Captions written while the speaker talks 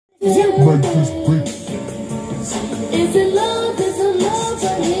like this break. Is it love? Is it love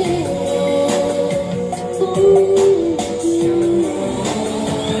right here?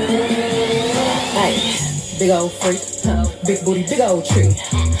 Hey, big old freak, big booty, big old tree.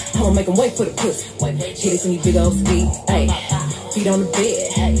 I'ma make him wait for the pussy. Titties in these big old feet. Hey, feet on the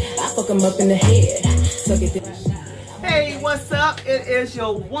bed. I fuck him up in the head. Suck it. Hey, what's up? It is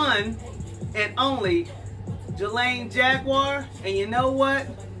your one and only Jalande Jaguar, and you know what?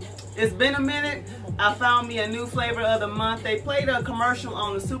 It's been a minute. I found me a new flavor of the month. They played a commercial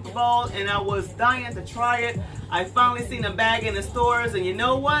on the Super Bowl, and I was dying to try it. I finally seen a bag in the stores, and you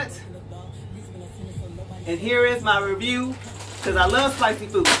know what? And here is my review, because I love spicy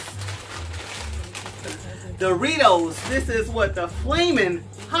food. Doritos. This is what the Flaming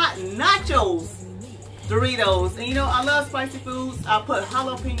Hot Nachos Doritos. And you know, I love spicy foods. I put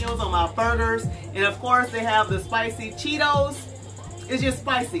jalapenos on my burgers. And of course, they have the spicy Cheetos. It's just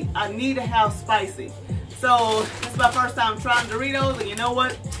spicy. I need to have spicy. So, this is my first time trying Doritos. And you know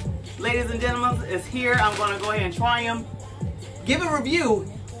what? Ladies and gentlemen, it's here. I'm going to go ahead and try them. Give a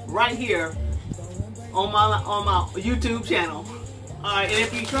review right here on my YouTube channel. Alright, and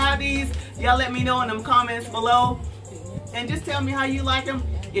if you try these, y'all let me know in them comments below. And just tell me how you like them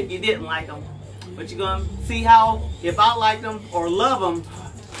if you didn't like them. But you're going to see how, if I like them or love them,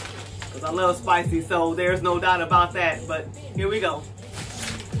 because I love spicy, so there's no doubt about that. But here we go.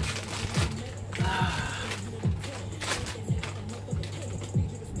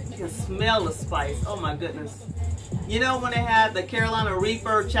 You can smell the spice. Oh my goodness. You know when they had the Carolina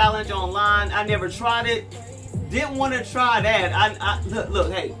Reaper challenge online, I never tried it. Didn't want to try that.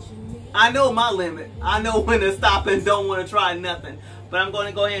 Look, hey, I know my limit. I know when to stop and don't want to try nothing. But I'm going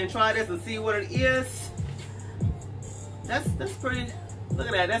to go ahead and try this and see what it is. That's pretty. Look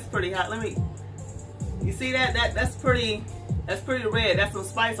at that. That's pretty hot. Let me. You see that? That's pretty red. That's some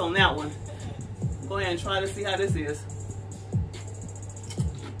spice on that one. Go ahead and try to see how this is.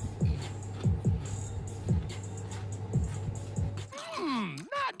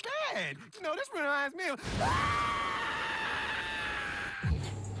 Not bad. You know, this reminds me of.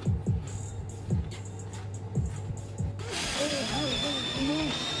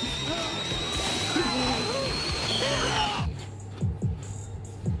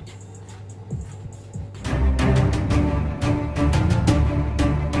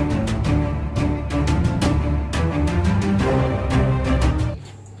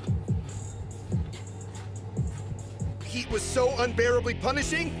 Heat was so unbearably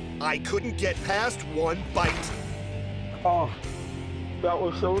punishing, I couldn't get past one bite. Oh, that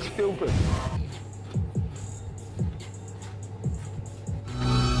was so stupid.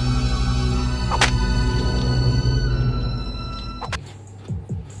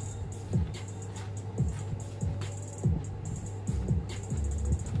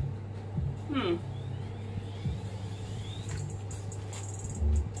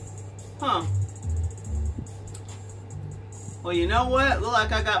 Huh. Well, you know what? Look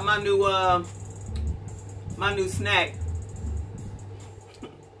like I got my new snack.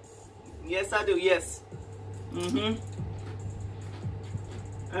 Yes, I do. Yes.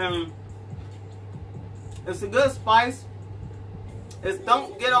 It's a good spice. It's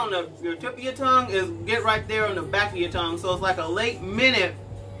don't get on your tip of your tongue. It's get right there on the back of your tongue. So it's like a late minute.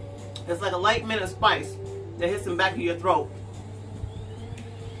 It's like a late minute spice that hits in the back of your throat.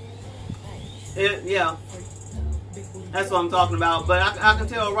 Yeah. That's what I'm talking about. But I can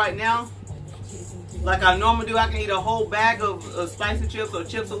tell right now, like I normally do, I can eat a whole bag of spicy chips or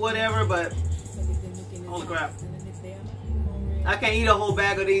chips or whatever, but holy crap. I can't eat a whole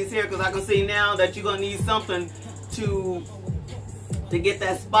bag of these here because I can see now that you're going to need something to get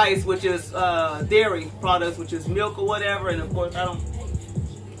that spice, which is dairy products, which is milk or whatever. And of course, I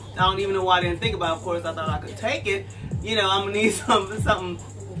don't even know why I didn't think about it. Of course, I thought I could take it. You know, I'm going to need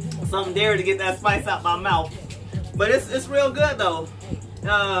something dairy to get that spice out my mouth. But it's real good though.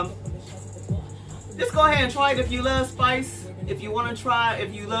 Just go ahead and try it if you love spice. If you want to try,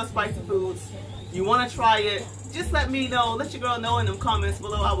 if you love spicy foods, you want to try it, just let me know. Let your girl know in the comments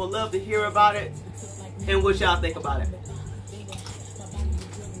below. I would love to hear about it and what y'all think about it.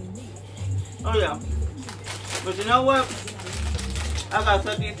 Oh yeah. But you know what? I gotta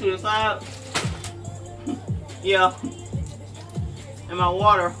set these to the side. Yeah. And my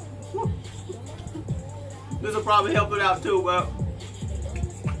water. This will probably help it out too, but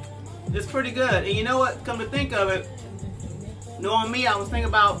it's pretty good. And you know what? Come to think of it, knowing me, I was thinking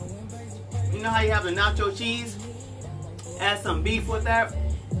about, you know how you have the nacho cheese? Add some beef with that.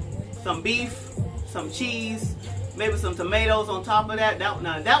 Some beef, some cheese, maybe some tomatoes on top of that.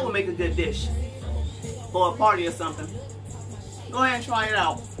 That would make a good dish for a party or something. Go ahead and try it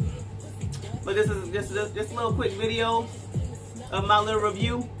out. But this is just a little quick video of my little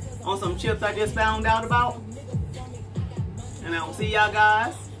review on some chips I just found out about. And I will see y'all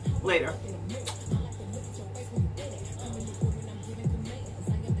guys later.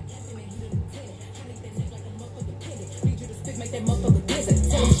 Make that motherfucker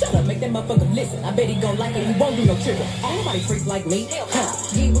listen. Tell him shut up, make that motherfucker listen. I bet he gon' like it, he won't do no tricking. Ain't nobody freak like me. Get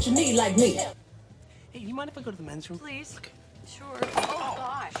what you need like me. Hey, you mind if I go to the men's room? Please. Okay. Sure. Oh,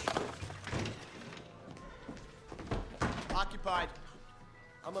 gosh. Occupied.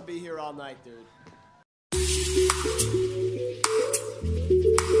 I'm gonna be here all night, dude.